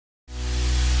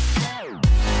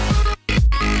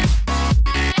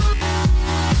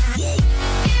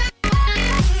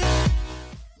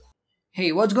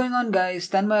Hey, what's going on guys?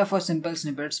 Tanmaya for Simple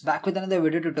Snippets back with another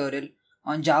video tutorial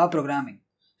on Java programming.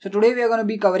 So today we are going to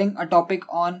be covering a topic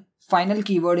on final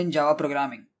keyword in Java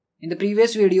programming. In the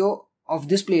previous video of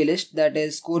this playlist, that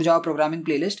is Core Java Programming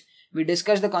playlist, we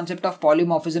discussed the concept of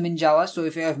polymorphism in Java. So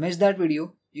if you have missed that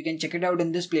video, you can check it out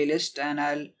in this playlist and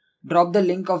I'll drop the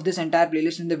link of this entire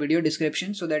playlist in the video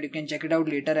description so that you can check it out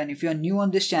later. And if you are new on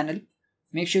this channel,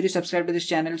 make sure you subscribe to this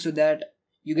channel so that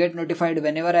you get notified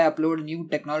whenever I upload new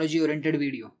technology oriented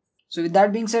video. So with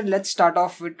that being said, let's start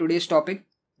off with today's topic,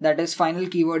 that is final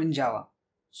keyword in Java.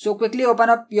 So quickly open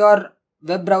up your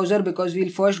web browser because we'll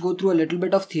first go through a little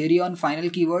bit of theory on final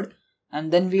keyword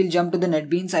and then we'll jump to the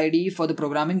NetBeans IDE for the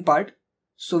programming part.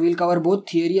 So we'll cover both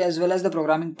theory as well as the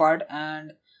programming part,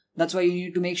 and that's why you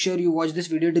need to make sure you watch this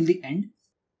video till the end.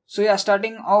 So yeah,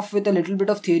 starting off with a little bit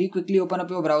of theory, quickly open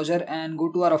up your browser and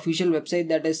go to our official website,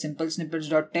 that is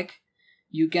simplesnippets.tech.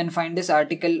 You can find this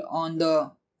article on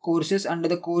the courses under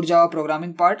the Core Java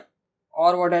Programming part,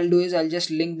 or what I'll do is I'll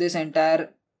just link this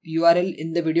entire URL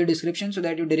in the video description so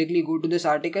that you directly go to this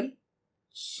article.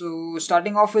 So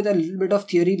starting off with a little bit of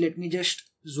theory, let me just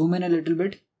zoom in a little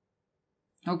bit.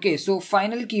 Okay, so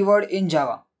final keyword in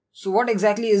Java. So what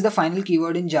exactly is the final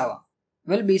keyword in Java?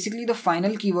 Well, basically the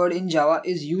final keyword in Java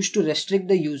is used to restrict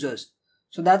the users.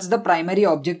 So that's the primary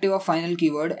objective of final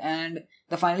keyword, and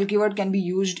the final keyword can be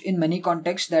used in many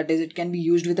contexts. That is, it can be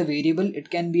used with a variable, it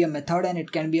can be a method, and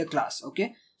it can be a class.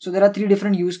 Okay, so there are three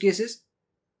different use cases.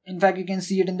 In fact, you can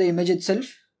see it in the image itself.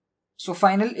 So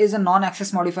final is a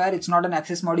non-access modifier. It's not an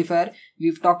access modifier.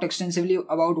 We've talked extensively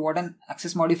about what an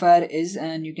access modifier is,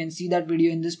 and you can see that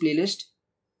video in this playlist.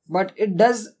 But it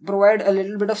does provide a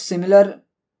little bit of similar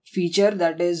feature,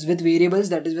 that is with variables,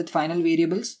 that is with final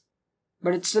variables,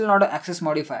 but it's still not an access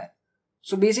modifier.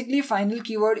 So basically final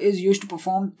keyword is used to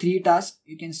perform three tasks.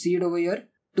 You can see it over here: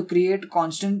 to create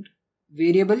constant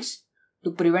variables,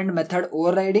 to prevent method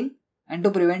overriding, and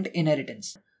to prevent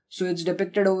inheritance. So it's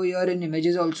depicted over here in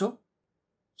images also.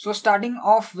 So starting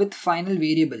off with final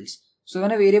variables. So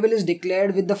when a variable is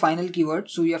declared with the final keyword,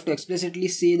 so you have to explicitly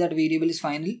say that variable is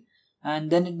final,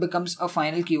 and then it becomes a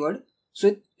final keyword.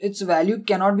 So its value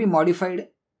cannot be modified,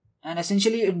 and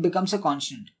essentially it becomes a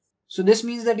constant. So this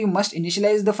means that you must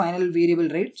initialize the final variable,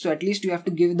 right? So at least you have to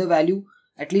give the value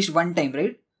at least one time,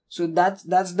 right? So that's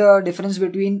the difference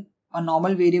between a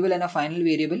normal variable and a final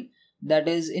variable. That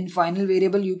is, in final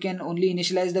variable you can only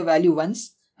initialize the value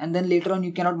once, and then later on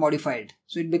you cannot modify it.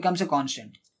 So it becomes a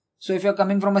constant. So if you're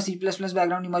coming from a C++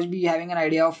 background, you must be having an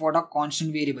idea of what are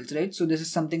constant variables, right? So this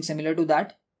is something similar to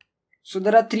that. So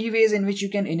there are three ways in which you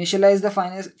can initialize the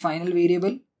final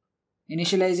variable.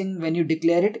 Initializing when you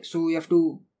declare it, so you have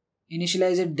to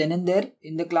initialize it then and there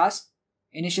in the class,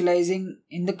 initializing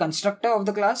in the constructor of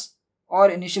the class, or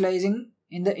initializing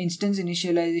in the instance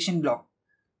initialization block.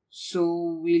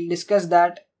 So we'll discuss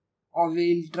that, or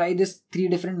we'll try this three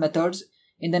different methods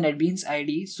in the NetBeans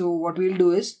IDE. So what we'll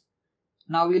do is,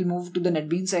 now we'll move to the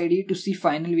NetBeans IDE to see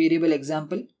final variable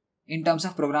example in terms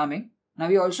of programming. Now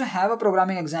we also have a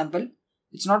programming example.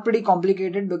 It's not pretty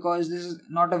complicated because this is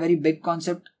not a very big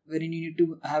concept wherein you need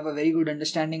to have a very good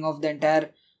understanding of the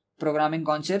entire programming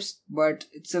concepts, but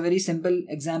it's a very simple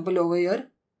example over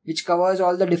here which covers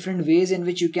all the different ways in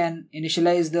which you can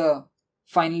initialize the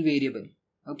final variable.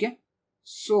 Okay,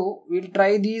 so we'll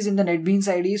try these in the NetBeans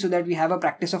IDE so that we have a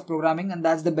practice of programming, and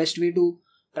that's the best way to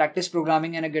practice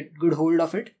programming and get good hold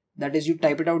of it. That is, you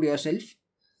type it out yourself.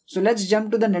 So let's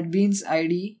jump to the NetBeans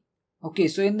IDE. Okay,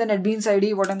 so in the NetBeans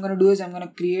IDE, what I'm going to do is I'm going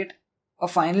to create a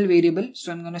final variable.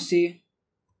 So I'm going to say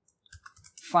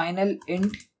final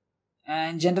int,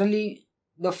 and generally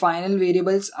the final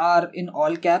variables are in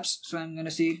all caps. So I'm going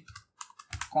to say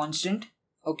constant.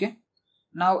 Okay.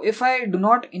 Now if I do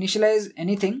not initialize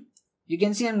anything, you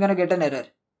can see I'm going to get an error.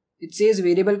 It says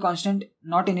variable constant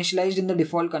not initialized in the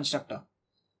default constructor.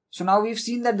 So now we've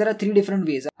seen that there are three different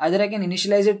ways. Either I can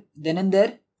initialize it then and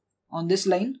there on this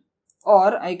line,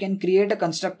 or I can create a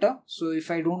constructor. So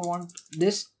if I don't want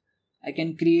this, I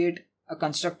can create a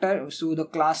constructor. So the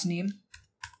class name,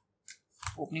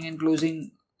 opening and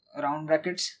closing round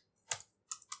brackets,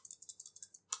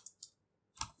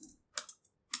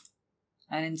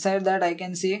 and inside that I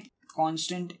can say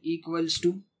constant equals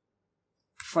to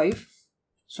 5.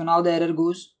 So now the error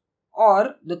goes.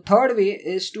 Or the third way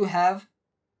is to have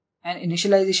an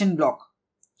initialization block.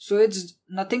 So it's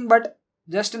nothing but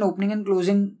just an opening and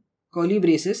closing curly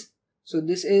braces. So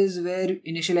this is where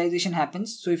initialization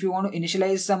happens. So if you want to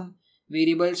initialize some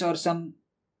variables or some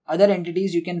other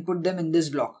entities, you can put them in this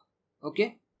block.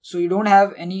 Okay, so you don't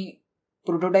have any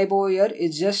prototype over here.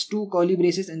 It's just two curly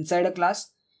braces inside a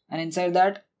class, and inside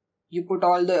that you put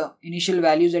all the initial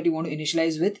values that you want to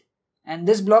initialize with, and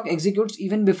this block executes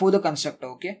even before the constructor.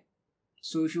 Okay,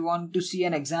 so if you want to see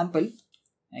an example,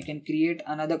 I can create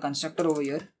another constructor over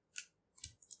here,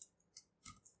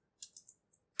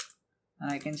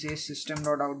 and I can say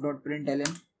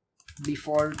system.out.println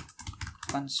default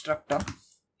constructor.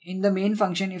 In the main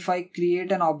function, if I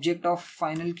create an object of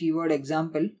final keyword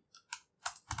example,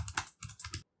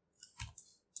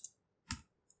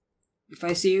 if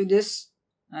I save this,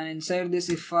 and inside this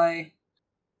if I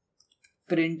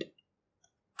print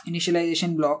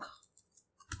initialization block,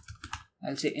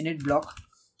 I'll say init block,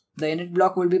 the init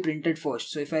block will be printed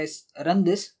first. So if I run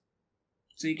this,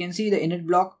 so you can see the init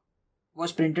block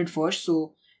was printed first,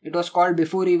 so it was called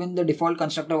before even the default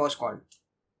constructor was called.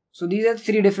 So these are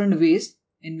three different ways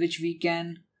in which we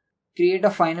can create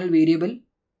a final variable.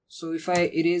 So if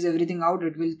I erase everything out,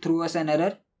 it will throw us an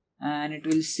error and it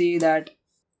will say that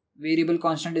variable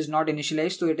constant is not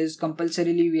initialized, so it is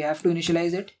compulsorily we have to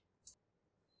initialize it.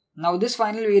 Now this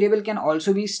final variable can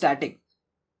also be static,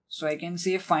 so I can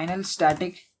say final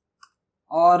static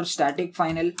or static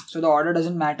final, so the order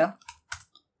doesn't matter.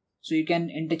 So you can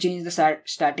interchange the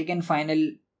static and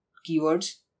final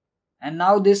keywords, and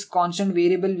now this constant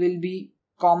variable will be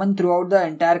common throughout the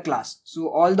entire class. So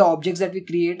all the objects that we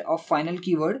create of final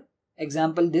keyword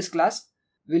example, this class,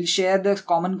 will share the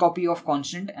common copy of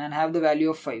constant and have the value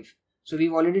of 5. So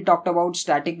we've already talked about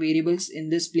static variables in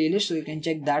this playlist, so you can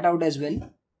check that out as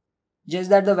well. Just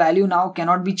that the value now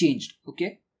cannot be changed.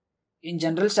 Okay, in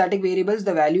general static variables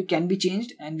the value can be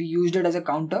changed and we used it as a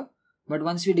counter, but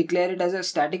once we declare it as a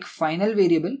static final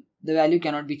variable, the value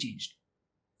cannot be changed.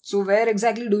 So where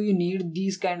exactly do you need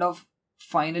these kind of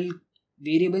final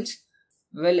variables?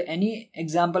 Well, any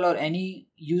example or any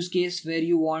use case where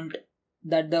you want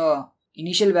that the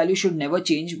initial value should never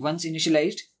change once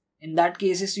initialized, in that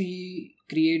cases we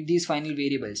create these final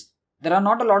variables. There are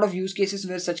not a lot of use cases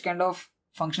where such kind of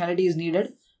functionality is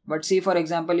needed, but say for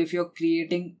example if you're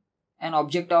creating an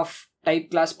object of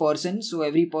type class person, so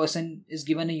every person is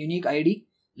given a unique ID,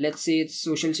 let's say it's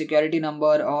social security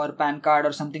number or PAN card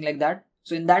or something like that.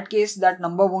 So in that case that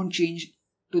number won't change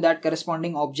to that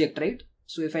corresponding object, right?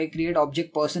 So if I create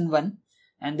object person1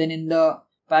 and then in the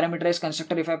parameterized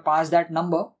constructor if I pass that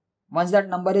number, once that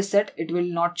number is set it will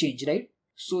not change, right?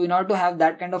 So in order to have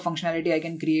that kind of functionality, I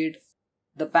can create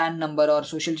the PAN number or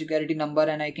social security number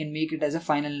and I can make it as a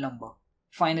final number,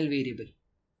 final variable.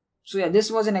 So yeah,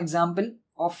 this was an example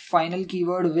of final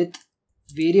keyword with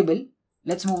variable.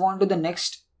 Let's move on to the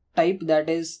next type, that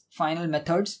is final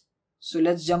methods. So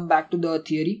let's jump back to the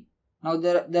theory. Now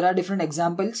there are different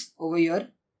examples over here.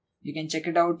 You can check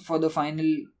it out for the final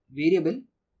variable.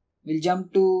 We'll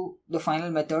jump to the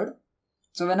final method.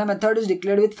 So when a method is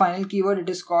declared with final keyword, it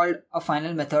is called a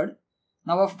final method.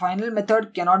 Now a final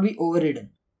method cannot be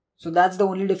overridden. So that's the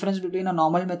only difference between a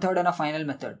normal method and a final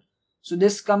method. So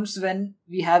this comes when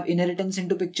we have inheritance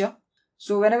into picture.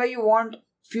 So whenever you want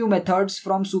few methods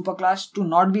from superclass to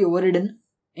not be overridden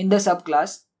in the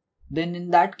subclass, then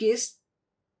in that case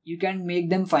you can make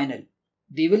them final.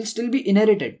 They will still be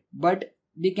inherited, but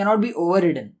they cannot be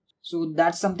overridden. So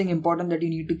that's something important that you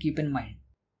need to keep in mind.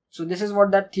 So this is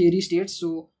what that theory states.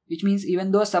 So which means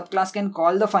even though a subclass can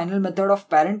call the final method of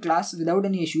parent class without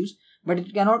any issues, but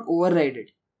it cannot override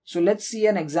it. So let's see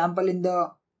an example in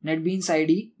the NetBeans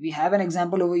IDE. We have an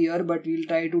example over here, but we'll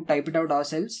try to type it out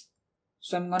ourselves.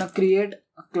 So I'm going to create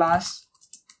a class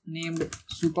named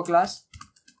superclass.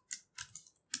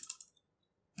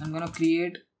 I'm going to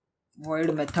create void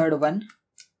method1.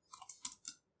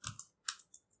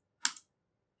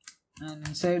 And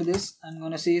inside this, I'm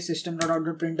going to say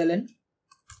system.out.println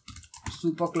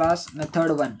superclass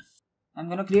method1. I'm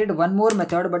going to create one more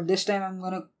method, but this time I'm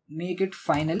going to make it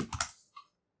final.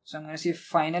 So I'm going to say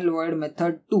final void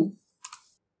method2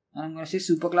 and I'm going to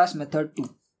say superclass method2.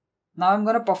 Now I'm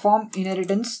going to perform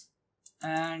inheritance,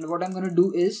 and what I'm going to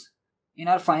do is in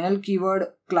our final keyword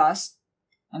class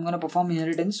I'm going to perform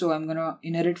inheritance. So I'm going to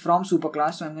inherit from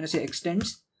superclass. So I'm going to say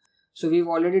extends. So we've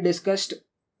already discussed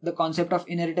the concept of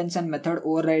inheritance and method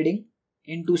overriding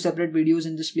in 2 separate videos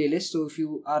in this playlist. So if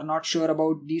you are not sure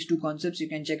about these 2 concepts, you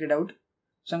can check it out.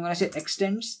 So I'm going to say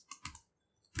extends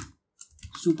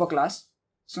superclass.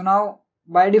 So now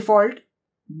by default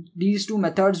these 2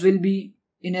 methods will be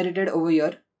inherited over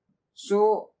here.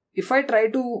 So if I try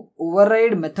to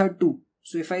override method 2,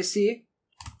 so if I say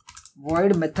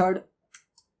void method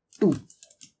 2,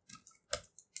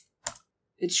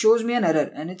 it shows me an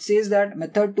error and it says that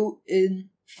method 2 in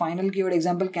final keyword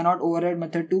example cannot override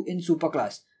method 2 in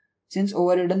superclass since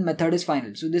overridden method is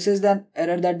final. So this is the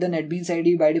error that the NetBeans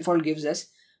IDE by default gives us.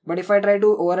 But if I try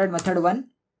to override method 1,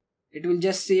 it will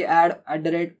just say add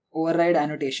 @ override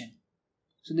annotation.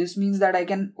 So this means that I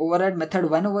can override method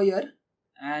 1 over here,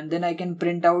 and then I can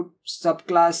print out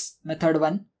subclass method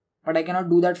 1, but I cannot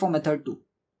do that for method 2.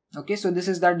 Okay, so this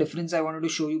is that difference I wanted to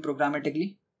show you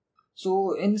programmatically.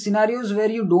 So in scenarios where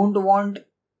you don't want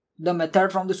the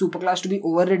method from the superclass to be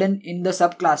overridden in the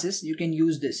subclasses, you can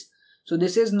use this. So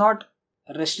this is not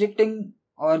restricting,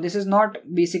 or this is not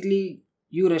basically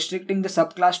you restricting the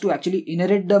subclass to actually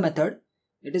inherit the method.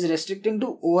 It is restricting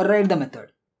to override the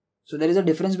method. So there is a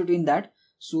difference between that.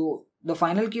 So the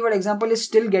final keyword example is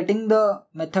still getting the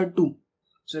method 2.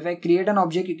 So if I create an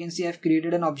object, you can see I've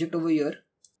created an object over here.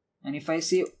 And if I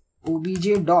say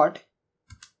obj dot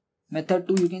method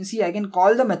 2, you can see I can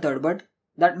call the method, but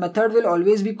that method will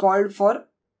always be called for,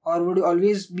 or would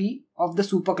always be of the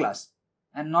superclass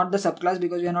and not the subclass,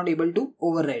 because we are not able to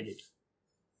override it.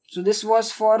 So this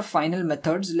was for final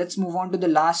methods. Let's move on to the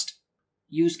last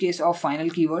use case of final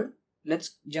keyword.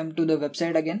 Let's jump to the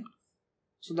website again.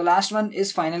 So the last one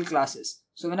is final classes.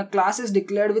 So when a class is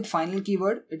declared with final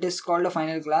keyword, it is called a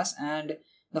final class, and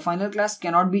the final class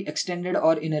cannot be extended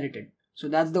or inherited. So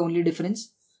that's the only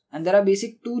difference. And there are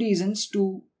basic two reasons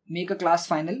to make a class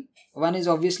final. One is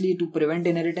obviously to prevent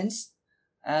inheritance,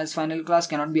 as final class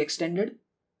cannot be extended.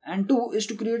 And two is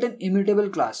to create an immutable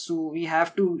class. So we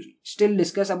have to still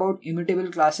discuss about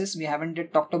immutable classes. We haven't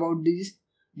yet talked about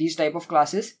these type of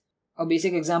classes. A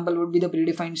basic example would be the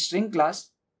predefined string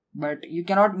class, but you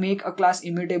cannot make a class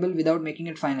immutable without making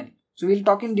it final. So we'll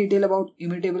talk in detail about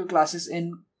immutable classes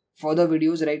in further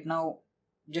videos. Right now,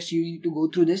 just you need to go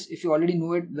through this. If you already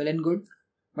know it, well and good.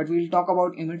 But we'll talk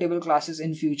about immutable classes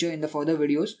in future in the further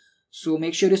videos. So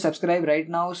make sure you subscribe right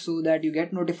now so that you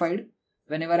get notified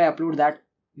whenever I upload that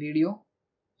video.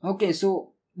 Okay,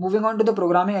 so moving on to the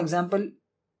programming example,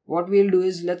 what we'll do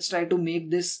is let's try to make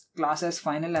this class as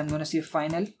final. I'm going to say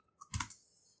final.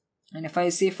 And if I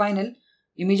say final,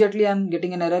 immediately I'm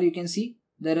getting an error. You can see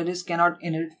the error is cannot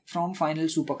inherit from final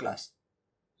superclass.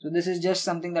 So this is just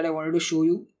something that I wanted to show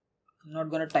you. I'm not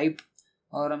going to type,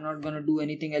 or I'm not going to do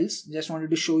anything else. Just wanted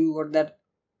to show you what that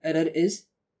error is.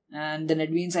 And the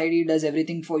NetBeans ID does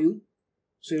everything for you.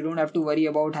 So you don't have to worry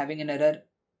about having an error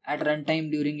at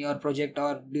runtime during your project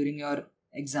or during your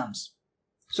exams.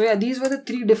 So yeah, these were the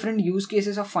three different use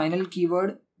cases of final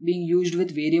keyword being used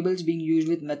with variables, being used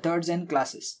with methods and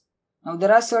classes. Now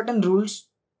there are certain rules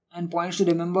and points to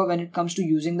remember when it comes to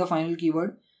using the final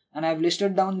keyword, and I've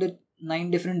listed down the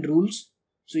 9 different rules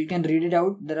so you can read it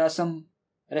out. There are some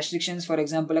restrictions. For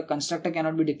example, a constructor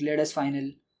cannot be declared as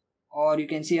final, or you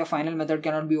can see a final method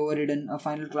cannot be overridden, a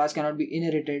final class cannot be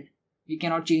inherited, we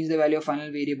cannot change the value of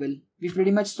final variable. We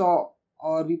pretty much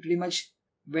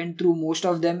went through most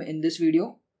of them in this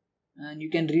video, and you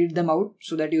can read them out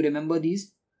so that you remember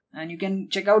these. And you can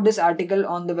check out this article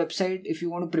on the website if you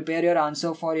want to prepare your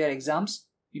answer for your exams.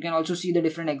 You can also see the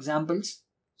different examples.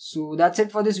 So that's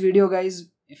it for this video, guys.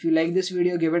 If you like this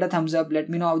video, give it a thumbs up. Let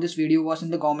me know how this video was in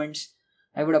the comments.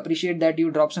 I would appreciate that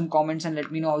you drop some comments and let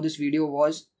me know how this video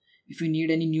was. If you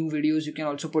need any new videos, you can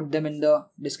also put them in the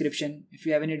description. If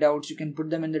you have any doubts, you can put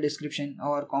them in the description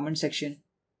or comment section.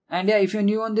 And yeah, if you're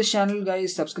new on this channel,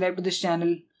 guys, subscribe to this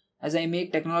channel, as I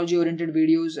make technology oriented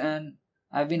videos and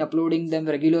I've been uploading them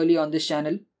regularly on this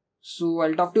channel. So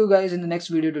I'll talk to you guys in the next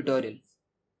video tutorial.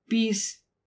 Peace.